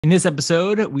In this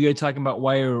episode, we are talking about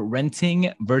why we're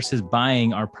renting versus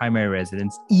buying our primary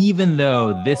residence, even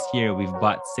though this year we've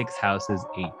bought 6 houses,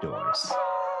 8 doors.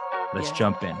 Let's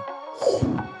jump in.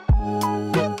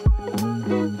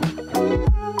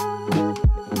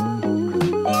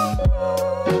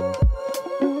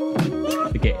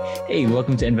 Okay. Hey,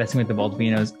 welcome to Investing with the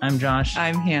Baldwinos. I'm Josh.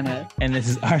 I'm Hannah. And this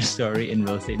is our story in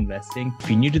real estate investing. If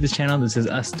you're new to this channel, this is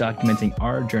us documenting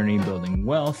our journey building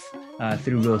wealth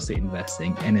through real estate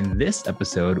investing. And in this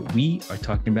episode, we are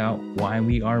talking about why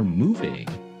we are moving.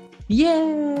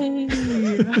 Yay!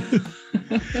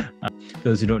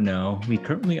 Those who don't know, we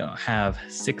currently have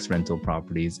 6 rental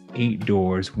properties, 8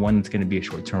 doors, one that's going to be a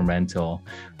short-term rental,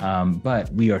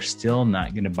 but we are still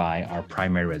not going to buy our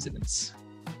primary residence.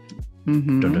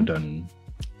 Mm-hmm. Dun, dun, dun.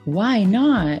 Why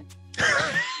not?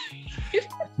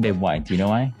 Babe, why? Do you know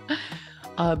why?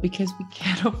 Because we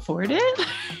can't afford it.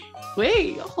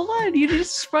 Wait, hold on. You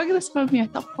just sprung this on me. I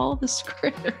thought follow the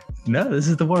script. No, this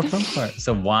is the more fun part.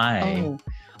 So why?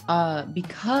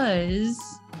 Because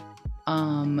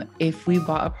if we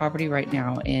bought a property right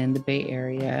now in the Bay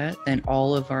Area, then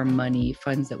all of our money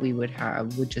funds that we would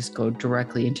have would just go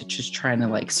directly into just trying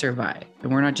to survive.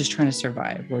 And we're not just trying to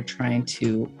survive. We're trying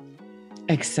to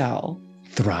excel.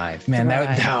 Thrive. Man, there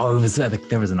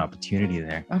was an opportunity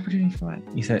there. Opportunity for what?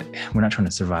 You said, we're not trying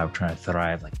to survive, we're trying to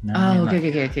thrive. Like, no.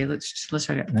 Okay. Let's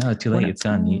try it. No, too late. It's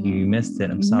done. You missed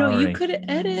it. I'm sorry. No, you could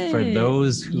edit. For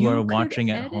those who are watching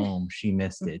at home, she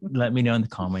missed it. Let me know in the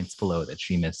comments below that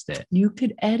she missed it. You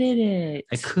could edit it.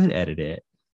 I could edit it,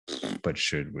 but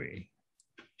should we?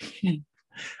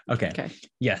 Okay.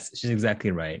 Yes, she's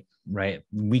exactly right. Right.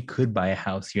 We could buy a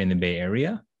house here in the Bay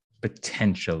Area,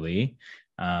 potentially.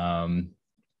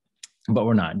 But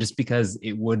we're not, just because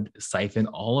it would siphon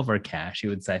all of our cash. It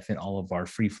would siphon all of our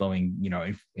free flowing,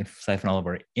 siphon all of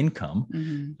our income.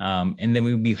 Mm-hmm. And then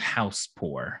we would be house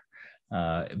poor.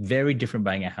 Very different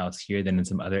buying a house here than in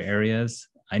some other areas.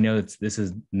 I know this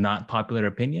is not popular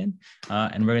opinion.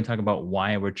 And we're going to talk about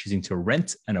why we're choosing to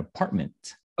rent an apartment.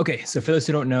 Okay. So for those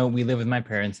who don't know, we live with my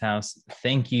parents' house.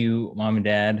 Thank you, mom and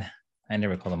dad. I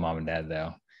never call them mom and dad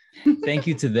though. Thank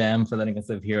you to them for letting us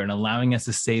live here and allowing us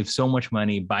to save so much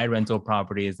money, buy rental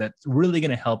properties. That's really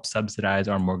going to help subsidize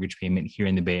our mortgage payment here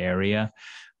in the Bay Area.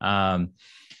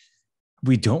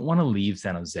 We don't want to leave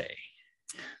San Jose.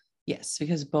 Yes,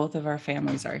 because both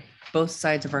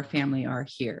sides of our family are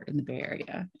here in the Bay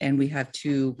Area, and we have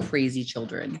 2 crazy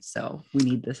children. So we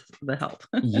need the help.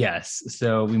 Yes.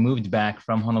 So we moved back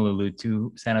from Honolulu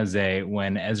to San Jose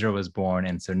when Ezra was born.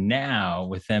 And so now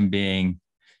with them being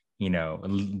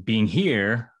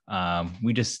here,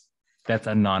 that's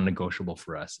a non-negotiable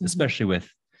for us, especially with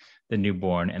the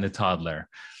newborn and the toddler.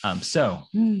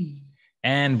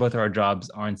 And both of our jobs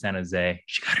are in San Jose.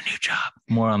 She got a new job.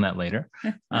 More on that later.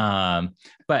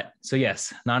 So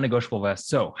yes, non-negotiable for us.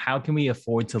 So how can we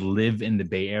afford to live in the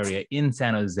Bay Area in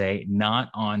San Jose, not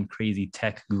on crazy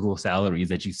tech Google salaries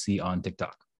that you see on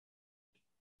TikTok?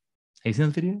 Have you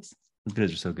seen the videos? The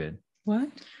videos are so good. What?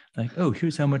 Like, oh,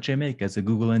 here's how much I make as a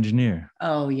Google engineer.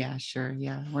 Oh yeah, sure.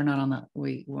 Yeah. We're not on that.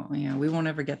 We won't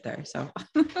ever get there. So,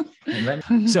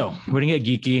 so we're going to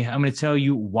get geeky. I'm going to tell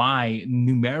you why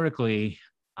numerically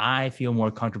I feel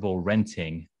more comfortable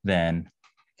renting than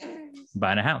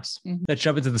buying a house. Mm-hmm. Let's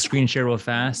jump into the screen share real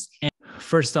fast. And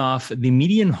first off, the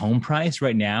median home price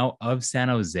right now of San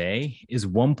Jose is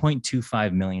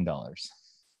 $1.25 million.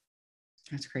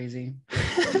 That's crazy.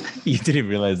 You didn't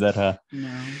realize that, huh?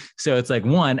 No. So it's like,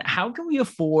 one, how can we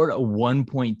afford a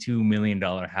 $1.2 million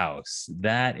house?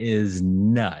 That is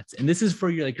nuts. And this is for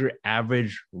your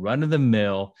average run of the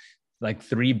mill,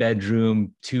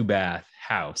 3-bedroom, 2-bath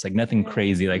house, nothing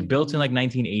crazy, built in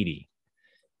 1980.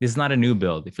 This is not a new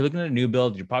build. If you're looking at a new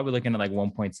build, you're probably looking at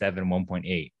 1.7,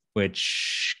 1.8,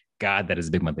 which, God, that is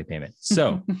a big monthly payment.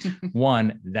 So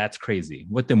one, that's crazy.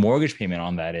 What the mortgage payment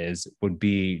on that would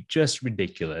be just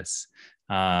ridiculous.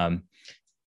 Some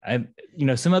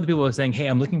other people are saying, hey,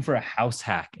 I'm looking for a house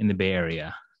hack in the Bay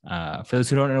Area. For those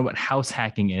who don't know what house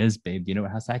hacking is, babe, do you know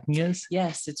what house hacking is?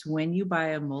 Yes, it's when you buy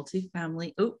a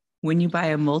multifamily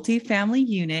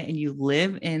unit and you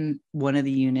live in one of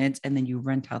the units and then you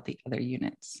rent out the other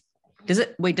units. Does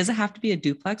it have to be a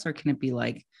duplex, or can it be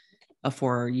a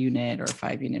 4-unit or a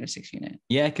 5-unit or 6-unit?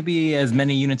 Yeah, it could be as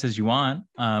many units as you want,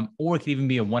 or it could even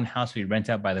be a one house we rent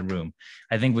out by the room.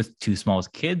 I think with 2 small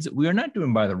kids, we are not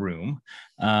doing by the room.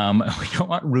 We don't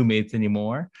want roommates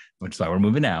anymore, which is why we're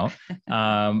moving out.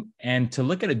 And to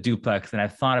look at a duplex, and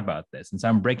I've thought about this, and so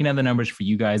I'm breaking down the numbers for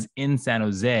you guys in San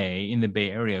Jose, in the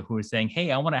Bay Area, who are saying, hey,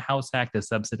 I want a house hack to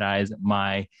subsidize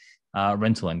my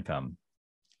rental income.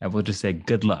 I will just say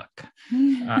good luck.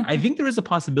 I think there is a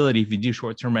possibility if you do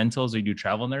short-term rentals or you do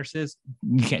travel nurses,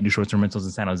 you can't do short-term rentals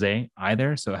in San Jose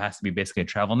either. So it has to be basically a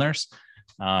travel nurse.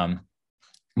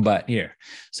 But here,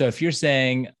 so if you're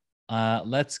saying,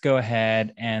 let's go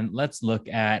ahead and let's look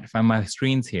at, find my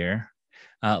screens here.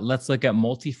 Let's look at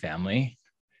multifamily.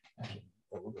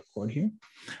 We'll record here.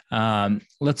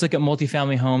 Let's look at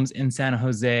multifamily homes in San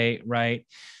Jose, right?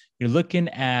 You're looking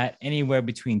at anywhere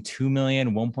between 2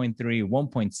 million, 1.3,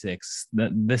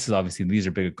 1.6. This is obviously, these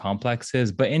are bigger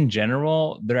complexes, but in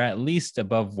general, they're at least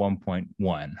above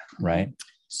 1.1, right?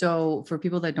 So for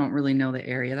people that don't really know the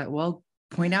area that well,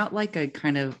 point out like a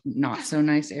kind of not so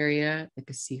nice area, like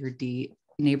a C or D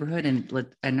neighborhood,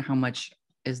 and how much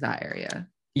is that area?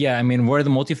 Yeah, I mean, where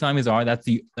the multifamilies are, that's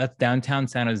downtown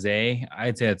San Jose.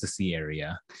 I'd say that's a C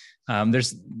area.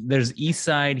 There's east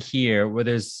side here where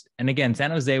and again,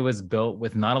 San Jose was built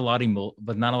with not a lot of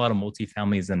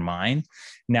multifamilies in mind.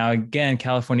 Now, again,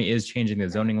 California is changing the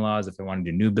zoning laws if they want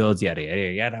to do new builds, yada,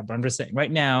 yada, yada. But I'm just saying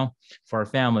right now for our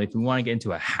family, if we want to get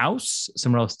into a house,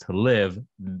 somewhere else to live,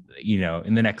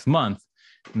 in the next month,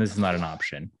 this is not an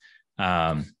option.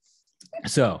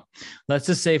 So let's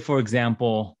just say, for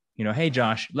example, hey,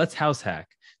 Josh, let's house hack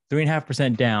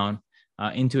 3.5% down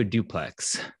into a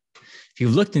duplex. If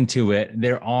you've looked into it,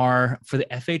 there are, for the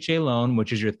FHA loan,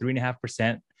 which is your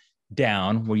 3.5%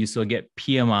 down, where you still get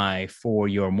PMI for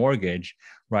your mortgage,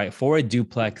 right? For a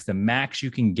duplex, the max you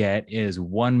can get is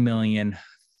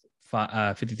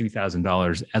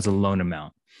 $1,053,000 as a loan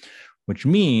amount, which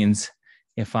means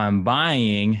if I'm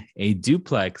buying a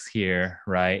duplex here,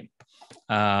 right?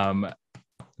 That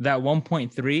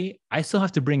 1.3, I still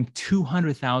have to bring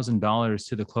 $200,000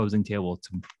 to the closing table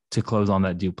to close on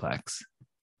that duplex.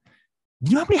 Do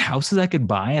you know how many houses I could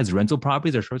buy as rental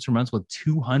properties or short-term rentals with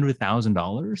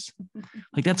 $200,000?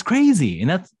 Like, that's crazy. And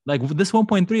that's like, this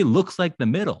 1.3 looks like the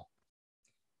middle.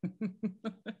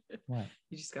 What?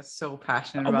 You just got so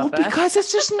passionate about that. Because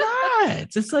it's just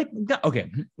nuts. It's like,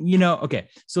 okay, okay.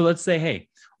 So let's say, hey,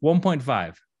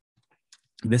 1.5.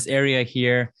 This area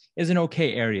here is an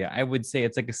okay area. I would say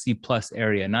it's like a C+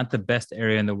 area, not the best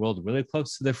area in the world, really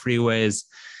close to the freeways.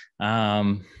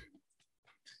 And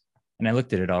I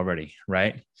looked at it already,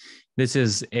 right? This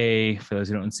is for those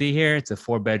who don't see here, it's a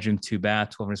 4-bedroom,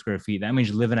 2-bath, 1,200 square feet. That means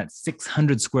you're living at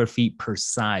 600 square feet per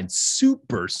side,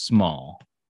 super small.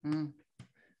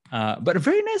 But a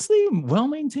very nicely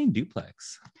well-maintained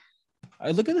duplex.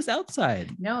 Look at this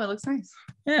outside. No, it looks nice.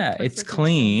 Yeah, it's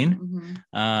clean.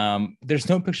 There's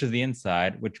no picture of the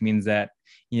inside, which means that,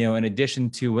 in addition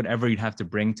to whatever you'd have to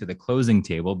bring to the closing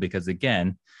table, because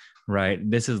again, right,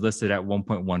 this is listed at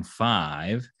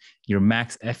 1.15. Your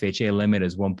max FHA limit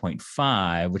is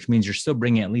 1.5, which means you're still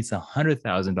bringing at least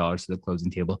 $100,000 to the closing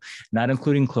table, not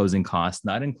including closing costs,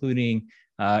 not including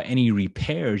any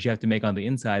repairs you have to make on the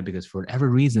inside, because for whatever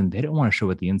reason, they don't want to show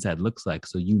what the inside looks like.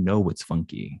 So it's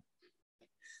funky.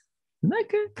 Isn't that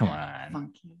good? Come on.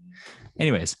 Funky.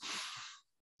 Anyways,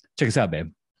 check us out,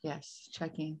 babe. Yes,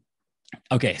 checking.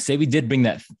 Okay, say we did bring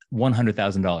that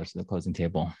 $100,000 to the closing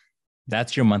table.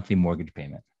 That's your monthly mortgage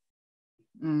payment.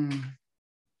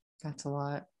 That's a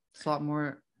lot. It's a lot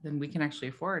more than we can actually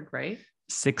afford, right?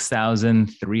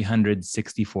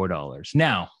 $6,364.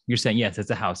 Now, you're saying, yes, it's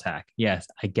a house hack. Yes,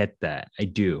 I get that. I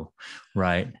do,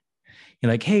 right?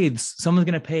 You're like, hey, someone's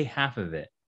going to pay half of it.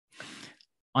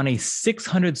 On a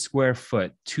 600 square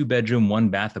foot, 2-bedroom,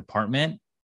 1-bath apartment,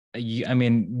 you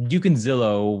can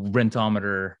Zillow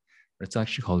Rentometer. It's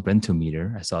actually called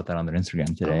Rentometer. I saw that on their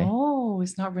Instagram today. Oh,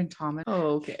 it's not Rentometer.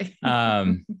 Oh, okay.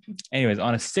 Anyways,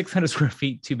 on a 600 square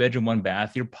feet, 2-bedroom,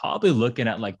 1-bath, you're probably looking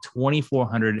at like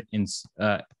 $2,400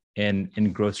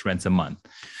 in gross rents a month,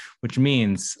 which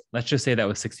means, let's just say that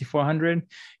was $6,400.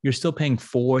 You're still paying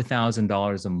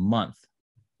 $4,000 a month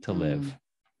to live.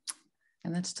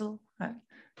 And that's still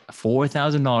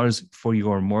 $4,000 for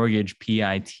your mortgage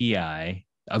PITI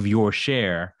of your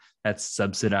share. That's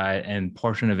subsidized, and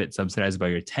portion of it subsidized by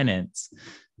your tenants,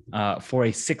 for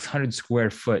a 600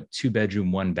 square foot,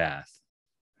 2-bedroom, 1-bath.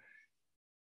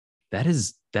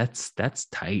 That's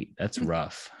tight. That's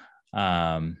rough.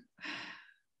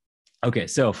 Okay.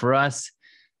 So for us,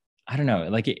 I don't know,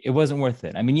 like it wasn't worth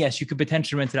it. I mean, yes, you could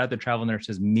potentially rent it out to travel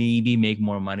nurses, maybe make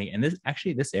more money. And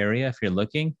this area, if you're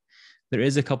looking, there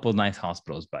is a couple of nice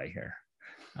hospitals by here.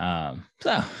 So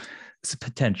it's a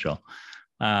potential.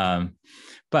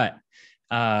 But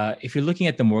if you're looking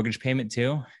at the mortgage payment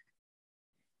too,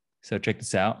 so check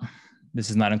this out. This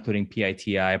is not including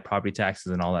PITI, property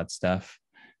taxes, and all that stuff.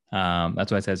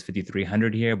 That's why it says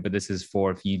 $5,300 here. But this is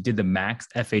for if you did the max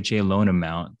FHA loan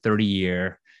amount,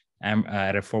 30-year,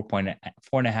 at a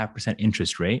 4.5%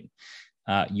 interest rate.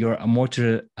 your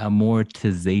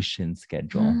amortization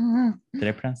schedule. Did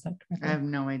I pronounce that correctly? I have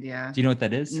no idea. Do you know what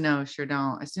that is? No, sure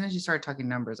don't. As soon as you started talking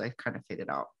numbers, I kind of faded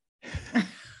out.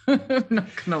 I'm not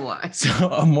gonna lie. So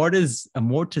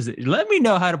amortization. Let me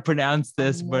know how to pronounce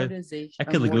this, but I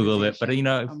could Google it. But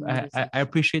I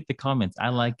appreciate the comments. I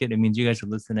like it. It means you guys are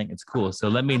listening. It's cool. So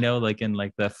let me know, like in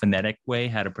like the phonetic way,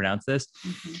 how to pronounce this.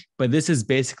 Mm-hmm. But this is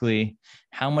basically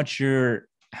how much you're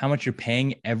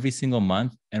paying every single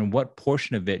month and what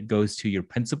portion of it goes to your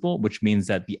principal, which means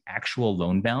that the actual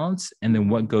loan balance, and then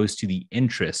what goes to the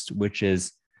interest, which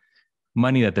is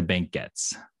money that the bank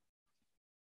gets.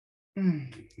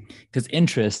 Because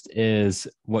interest is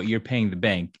what you're paying the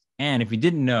bank. And if you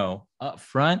didn't know up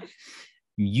front,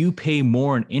 you pay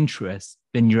more in interest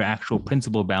than your actual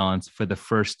principal balance for the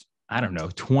first,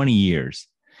 20 years.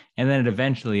 And then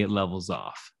eventually it levels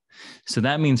off. So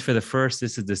that means for the first,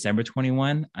 this is December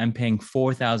 21, I'm paying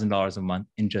 $4,000 a month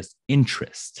in just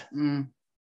interest.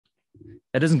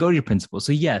 That doesn't go to your principal.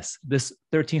 So yes, this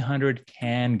 $1,300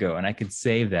 can go, and I could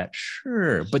save that,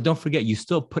 sure. But don't forget, you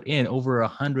still put in over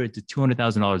 $100,000 to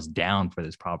 $200,000 down for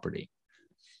this property.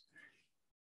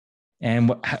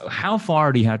 And how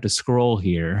far do you have to scroll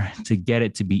here to get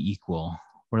it to be equal?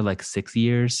 We're like 6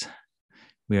 years.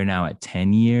 We are now at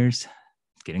 10 years.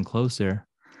 It's getting closer.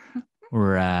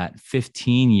 We're at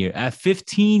 15 years. At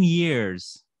 15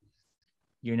 years,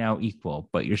 you're now equal,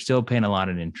 but you're still paying a lot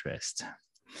of interest.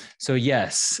 So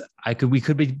yes, we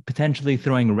could be potentially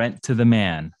throwing rent to the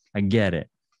man. I get it.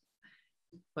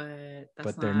 But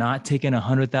they're not taking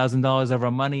 $100,000 of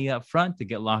our money up front to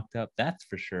get locked up. That's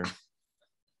for sure.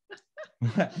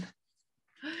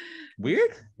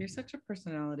 Weird? You're such a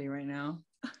personality right now.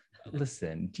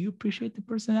 Listen, do you appreciate the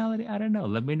personality? I don't know.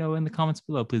 Let me know in the comments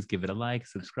below. Please give it a like,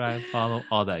 subscribe, follow,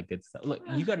 all that good stuff. Look,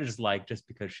 you got to just just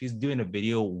because she's doing a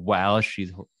video while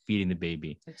she's feeding the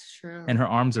baby. That's true. And her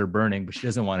arms are burning, but she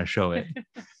doesn't want to show it.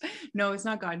 No, it's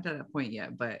not gotten to that point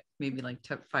yet, but maybe like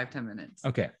 5-10 minutes.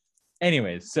 Okay.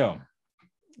 Anyways, so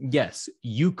yes,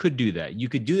 you could do that. You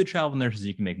could do the travel nurses.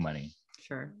 You can make money.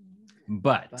 Sure.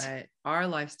 But our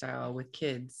lifestyle with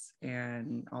kids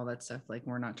and all that stuff, like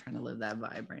we're not trying to live that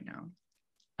vibe right now.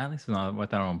 At least not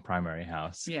with our own primary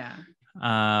house. Yeah.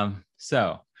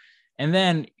 So, and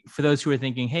then for those who are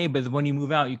thinking, hey, but when you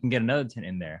move out, you can get another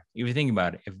tenant in there. If you think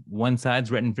about it, if one side's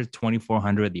written for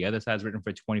 $2,400, the other side's written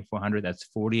for $2,400, that's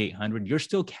 $4,800. You're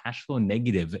still cash flow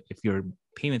negative if your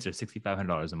payments are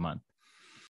 $6,500 a month.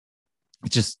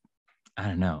 It's just, I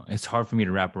don't know. It's hard for me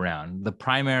to wrap around.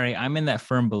 I'm in that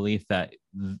firm belief that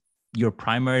your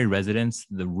primary residence,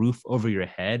 the roof over your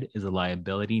head, is a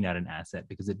liability, not an asset,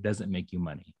 because it doesn't make you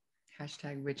money.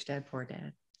 Hashtag rich dad, poor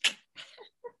dad.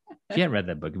 If you haven't read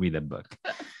that book, read that book.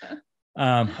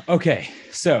 Okay.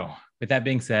 So with that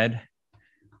being said,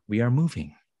 we are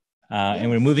moving and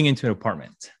we're moving into an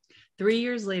apartment. 3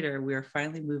 years later, we are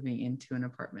finally moving into an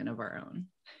apartment of our own.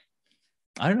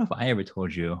 I don't know if I ever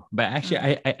told you, but actually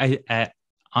I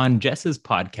on Jess's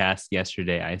podcast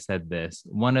yesterday, I said this.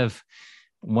 One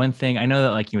thing I know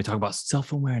that like you talk about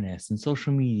self-awareness and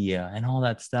social media and all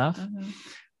that stuff.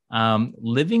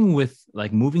 Living with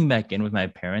like moving back in with my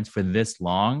parents for this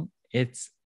long, it's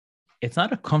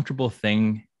not a comfortable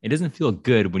thing. It doesn't feel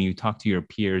good when you talk to your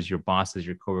peers, your bosses,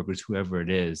 your coworkers, whoever it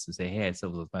is, to say, hey, I still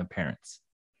live with my parents.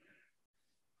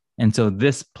 And so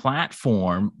this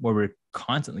platform where we're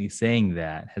constantly saying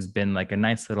that has been like a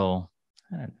nice little,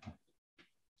 I don't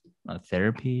know,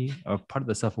 therapy or part of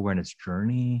the self-awareness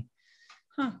journey.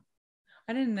 Huh.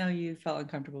 I didn't know you felt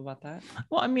uncomfortable about that.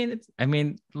 Well,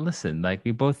 listen, like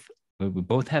we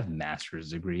both have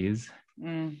master's degrees,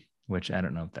 which I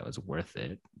don't know if that was worth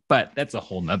it, but that's a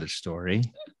whole nother story.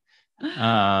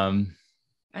 I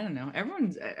don't know.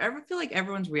 I feel like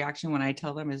everyone's reaction when I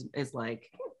tell them is like,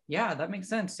 yeah, that makes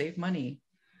sense. Save money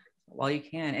while you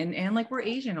can. And like we're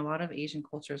Asian. A lot of Asian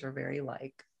cultures are very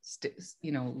like,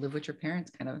 live with your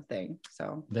parents kind of thing.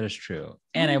 So that is true.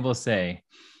 And I will say,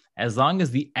 as long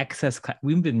as the excess,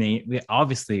 we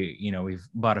obviously, we've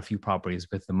bought a few properties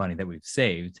with the money that we've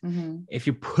saved. Mm-hmm. If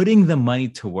you're putting the money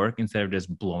to work instead of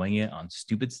just blowing it on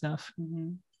stupid stuff,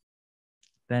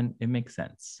 then it makes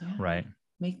sense, right?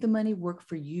 Make the money work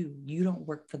for you. You don't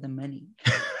work for the money.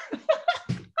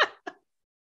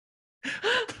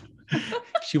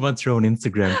 She wants her own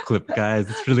Instagram clip, guys.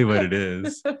 That's really what it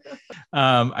is.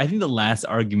 I think the last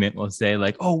argument will say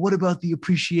like, oh, what about the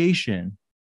appreciation?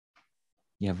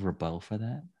 You have a rebuttal for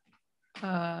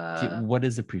that? What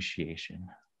is appreciation?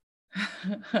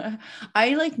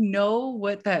 I like know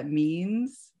what that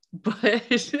means, but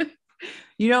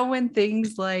when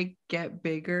things like get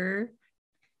bigger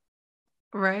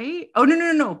Right? Oh,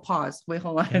 no. Pause. Wait,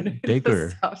 hold on.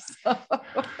 Bigger. Stop.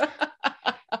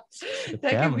 That can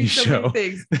Family be so show. many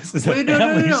things. This is Wait, a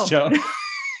family show.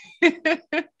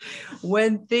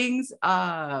 When things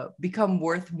become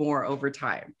worth more over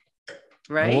time,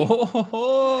 right?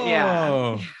 Oh,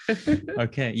 Yeah.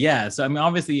 okay. Yeah. So I mean,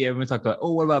 obviously, everyone talked about,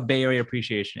 oh, what about Bay Area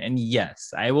appreciation? And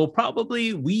yes, we will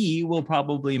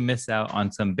probably miss out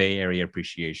on some Bay Area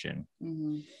appreciation.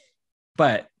 Mm-hmm.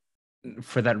 But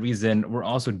for that reason, we're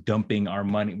also dumping our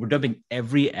money. We're dumping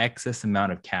every excess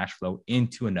amount of cash flow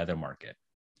into another market,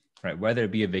 right? Whether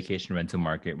it be a vacation rental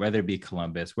market, whether it be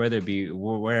Columbus, whether it be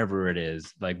wherever it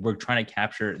is, like we're trying to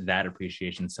capture that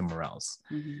appreciation somewhere else.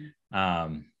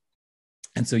 Mm-hmm.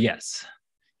 And so, yes,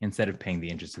 instead of paying the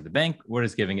interest to the bank, we're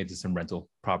just giving it to some rental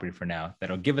property for now.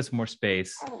 That'll give us more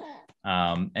space.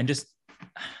 And just,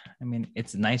 I mean,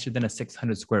 it's nicer than a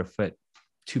 600 square foot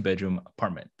 2-bedroom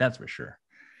apartment. That's for sure.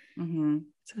 Mm-hmm.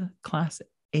 It's a class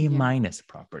A-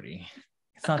 property.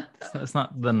 It's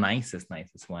not the nicest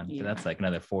one. Yeah. But that's like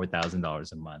another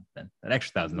 $4,000 a month. And that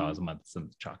extra $1,000 a month is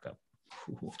some chalk up.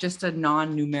 Just a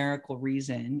non-numerical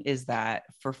reason is that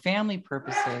for family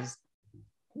purposes.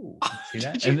 Ooh, see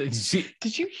that?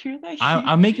 Did you hear that?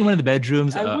 I'm making one of the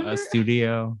bedrooms a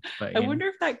studio. But, I wonder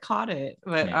if that caught it.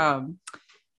 But maybe.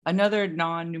 Another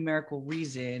non-numerical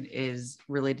reason is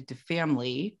related to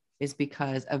family is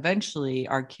because eventually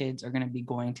our kids are going to be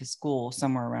going to school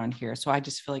somewhere around here. So I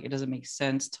just feel like it doesn't make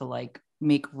sense to like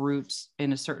make roots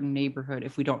in a certain neighborhood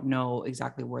if we don't know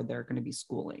exactly where they're going to be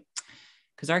schooling.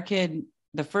 Because our kid,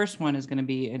 the first one is going to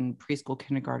be in preschool,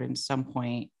 kindergarten some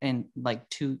point in like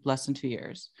less than 2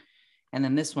 years. And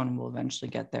then this one will eventually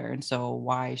get there. And so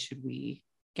why should we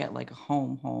get like a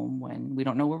home when we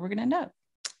don't know where we're going to end up,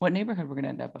 what neighborhood we're going to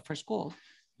end up for school?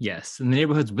 Yes. And the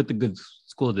neighborhoods with the good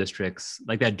school districts,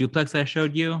 like that duplex I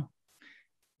showed you,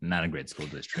 not a great school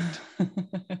district.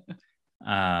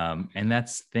 And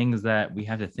that's things that we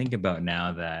have to think about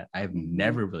now that I've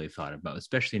never really thought about,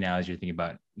 especially now as you're thinking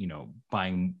about,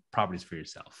 buying properties for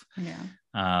yourself.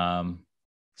 Yeah.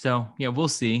 So yeah, we'll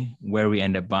see where we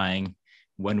end up buying,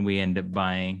 when we end up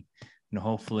buying,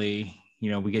 hopefully,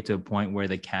 we get to a point where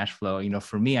the cash flow,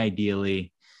 for me,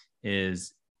 ideally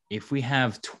is if we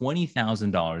have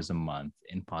 $20,000 a month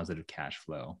in positive cash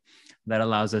flow, that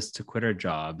allows us to quit our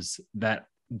jobs, that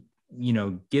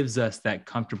gives us that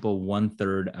comfortable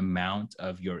 1/3 amount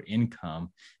of your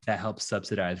income that helps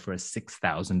subsidize for a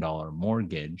 $6,000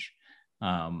 mortgage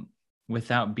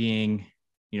without being,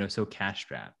 so cash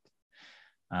strapped.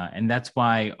 And that's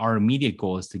why our immediate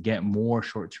goal is to get more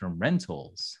short-term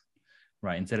rentals,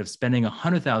 right? Instead of spending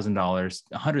 $100,000,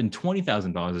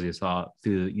 $120,000, as you saw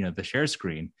through, the share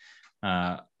screen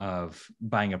of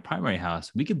buying a primary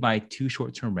house, we could buy 2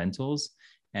 short-term rentals.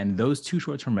 And those 2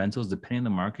 short-term rentals, depending on the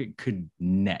market, could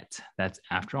net, that's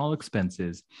after all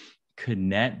expenses, could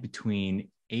net between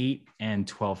 $8,000 and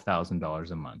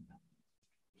 $12,000 a month.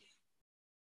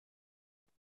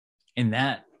 And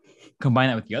that, combine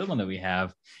that with the other one that we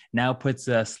have, now puts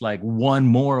us like one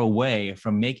more away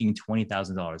from making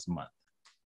 $20,000 a month.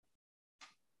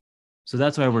 So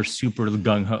that's why we're super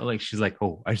gung-ho. Like she's like,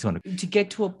 oh, I just want to get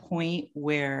to a point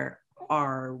where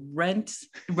our rent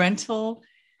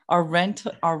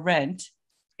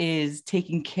is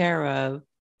taken care of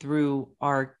through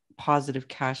our positive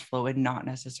cash flow and not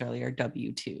necessarily our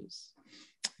W-2s.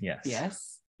 Yes.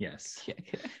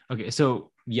 Okay.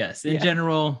 So yes, in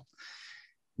general,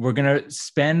 we're going to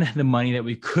spend the money that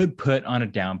we could put on a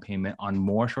down payment on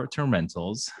more short-term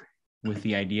rentals with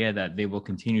the idea that they will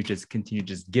continue just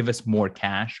give us more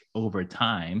cash over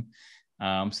time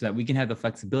so that we can have the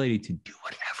flexibility to do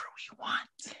whatever we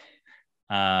want.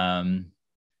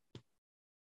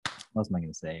 What else am I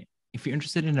going to say? If you're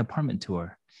interested in an apartment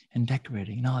tour and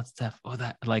decorating and all that stuff,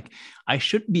 I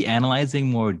should be analyzing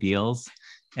more deals.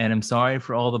 And I'm sorry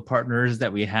for all the partners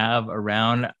that we have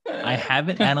around. I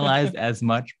haven't analyzed as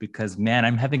much because, man,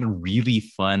 I'm having really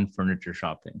fun furniture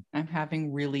shopping. I'm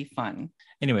having really fun.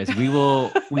 Anyways, we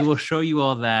will show you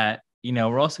all that.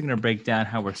 We're also going to break down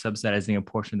how we're subsidizing a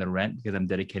portion of the rent because I'm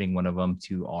dedicating one of them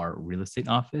to our real estate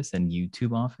office and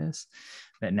YouTube office.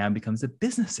 That now becomes a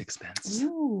business expense.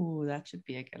 Ooh, that should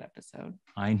be a good episode.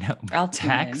 I know.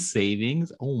 Tax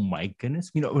savings. Oh my goodness.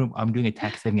 I'm doing a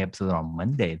tax saving episode on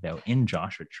Monday though in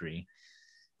Joshua Tree.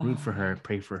 Root for her,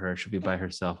 pray for her. She'll be by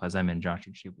herself as I'm in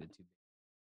Joshua Tree with the 2.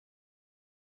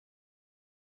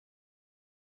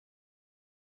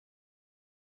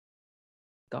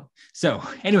 Go. So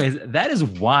anyways, that is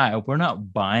why we're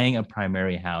not buying a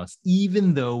primary house,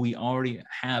 even though we already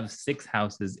have 6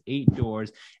 houses, 8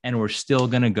 doors, and we're still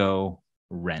going to go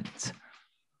rent.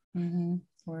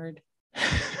 Word.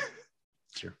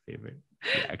 It's your favorite.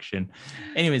 reaction.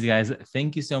 Anyways, guys,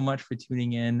 thank you so much for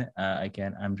tuning in.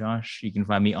 Again, I'm Josh. You can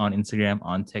find me on Instagram,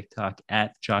 on TikTok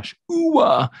at Josh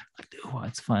Uwa.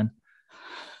 It's fun.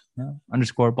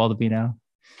 Underscore Baldovino.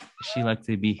 She likes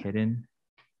to be hidden.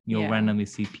 You'll randomly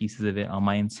see pieces of it on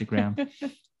my Instagram.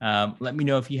 Let me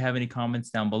know if you have any comments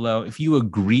down below. If you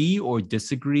agree or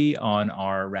disagree on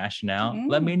our rationale,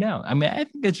 let me know. I mean, I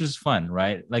think it's just fun,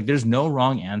 right? Like there's no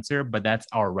wrong answer, but that's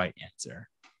our right answer.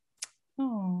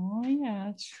 Oh, yeah,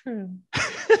 it's true.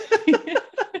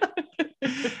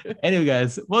 Anyway,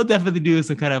 guys, we'll definitely do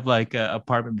some kind of like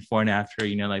apartment before and after,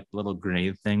 you know, like the little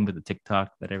grave thing with the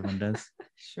TikTok that everyone does.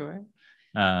 Sure.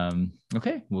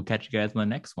 Okay, we'll catch you guys on the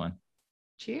next one.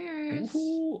 Cheers.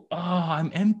 Ooh, oh,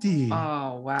 I'm empty.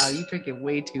 Oh, wow. You drink it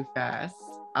way too fast.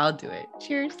 I'll do it.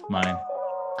 Cheers. Mine.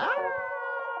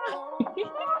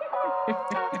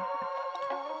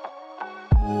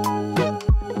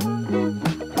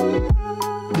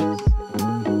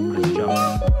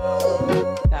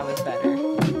 That was better.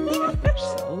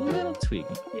 Just a little tweak.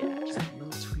 Yeah. Just a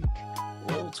little tweak.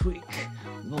 Tweak.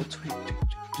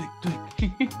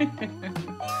 Tweak.